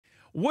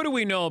What do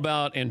we know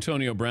about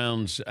Antonio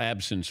Brown's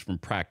absence from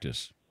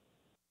practice?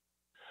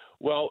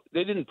 Well,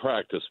 they didn't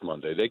practice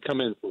Monday. They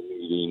come in for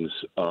meetings.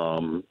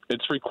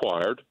 It's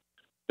required.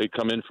 They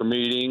come in for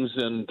meetings,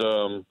 and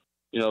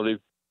they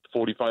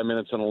 45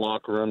 minutes in the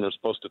locker room. They're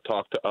supposed to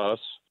talk to us,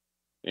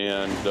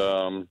 and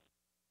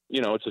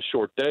it's a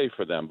short day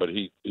for them. But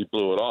he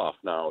blew it off.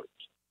 Now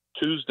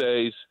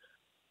Tuesdays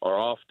are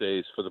off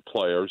days for the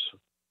players.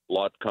 A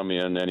lot come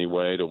in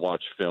anyway to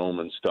watch film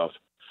and stuff.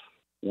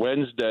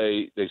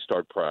 Wednesday they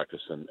start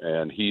practicing,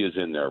 and he is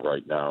in there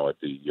right now at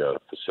the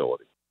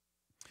facility.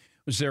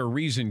 Was there a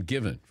reason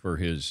given for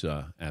his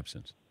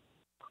absence?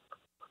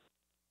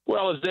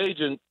 Well, his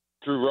agent,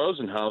 Drew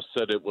Rosenhaus,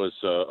 said it was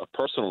a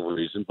personal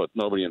reason, but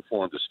nobody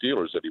informed the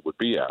Steelers that he would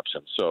be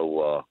absent.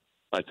 So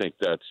I think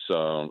that's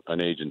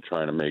an agent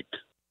trying to make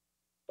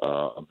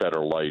a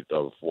better light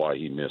of why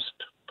he missed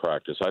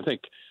practice. I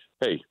think,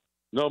 hey,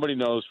 nobody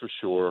knows for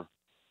sure,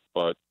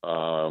 but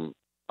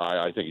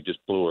I think he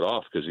just blew it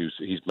off because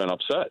he's been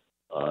upset.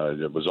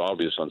 It was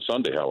obvious on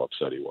Sunday how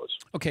upset he was.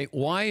 Okay,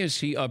 why is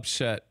he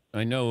upset?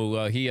 I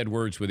know he had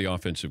words with the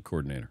offensive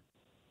coordinator.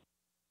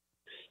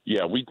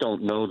 Yeah, we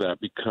don't know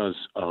that because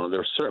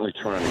they're certainly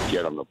trying to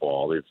get him the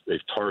ball. They've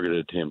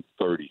targeted him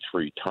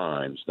 33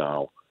 times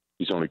now.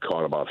 He's only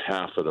caught about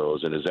half of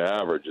those, and his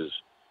average is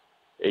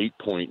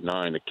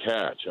 8.9 a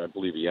catch. I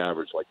believe he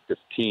averaged like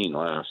 15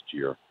 last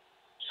year.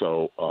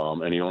 So,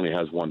 and he only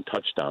has one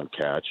touchdown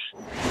catch.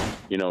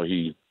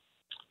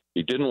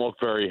 He didn't look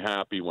very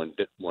happy when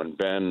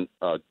Ben.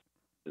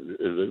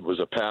 It was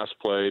a pass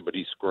play, but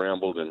he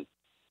scrambled and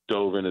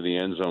dove into the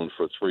end zone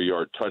for a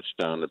 3-yard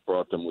touchdown that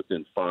brought them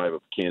within 5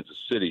 of Kansas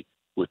City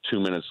with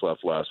 2 minutes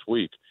left last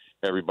week.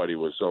 Everybody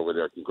was over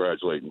there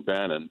congratulating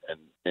Ben, and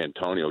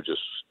Antonio just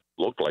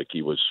looked like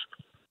he was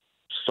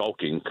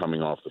sulking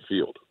coming off the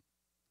field.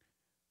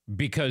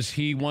 Because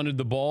he wanted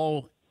the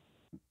ball?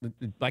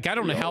 Like, I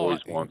don't know how. He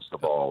always wants the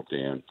ball,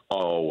 Dan.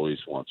 Always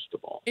wants the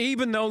ball.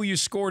 Even though you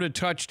scored a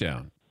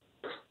touchdown?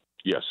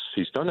 Yes,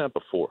 he's done that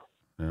before.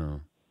 Oh.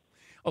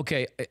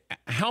 Okay,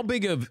 how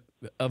big of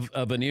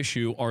an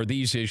issue are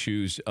these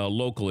issues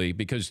locally?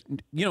 Because,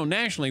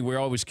 nationally we're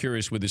always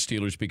curious with the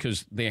Steelers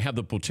because they have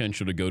the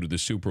potential to go to the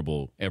Super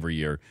Bowl every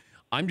year.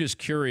 I'm just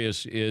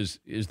curious, is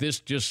this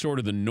just sort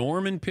of the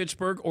norm in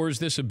Pittsburgh, or is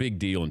this a big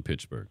deal in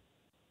Pittsburgh?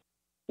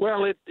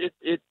 Well, it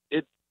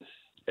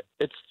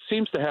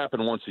seems to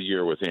happen once a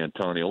year with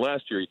Antonio.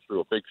 Last year he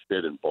threw a big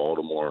fit in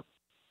Baltimore,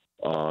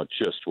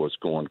 just was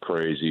going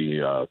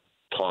crazy,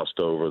 tossed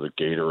over the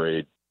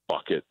Gatorade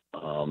bucket.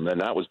 And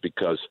that was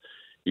because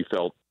he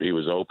felt he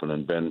was open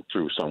and Ben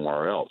threw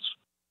somewhere else.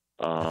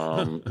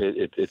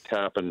 It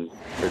happened.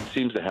 It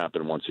seems to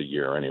happen once a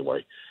year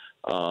anyway.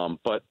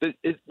 But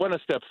it went a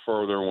step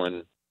further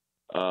when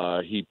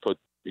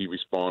he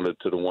responded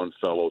to the one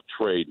fellow,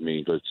 trade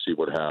me, let's see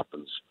what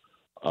happens.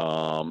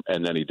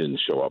 And then he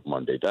didn't show up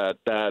Monday.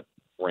 That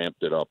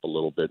ramped it up a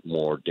little bit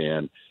more,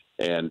 Dan.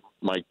 And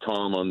Mike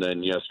Tomlin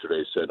then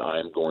yesterday said, I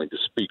am going to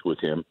speak with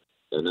him,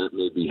 and that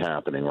may be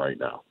happening right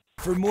now.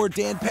 For more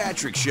Dan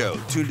Patrick Show,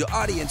 tune to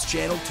Audience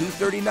Channel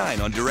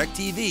 239 on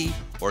DirecTV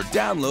or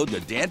download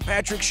the Dan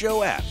Patrick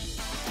Show app.